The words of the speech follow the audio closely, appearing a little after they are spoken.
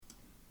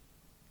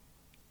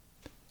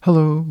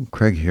Hello,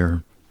 Craig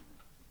here.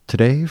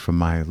 Today, from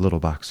my little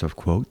box of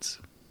quotes.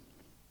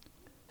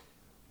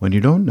 When you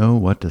don't know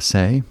what to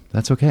say,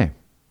 that's okay.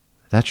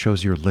 That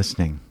shows you're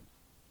listening.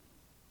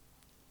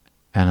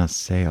 Anna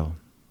Sale.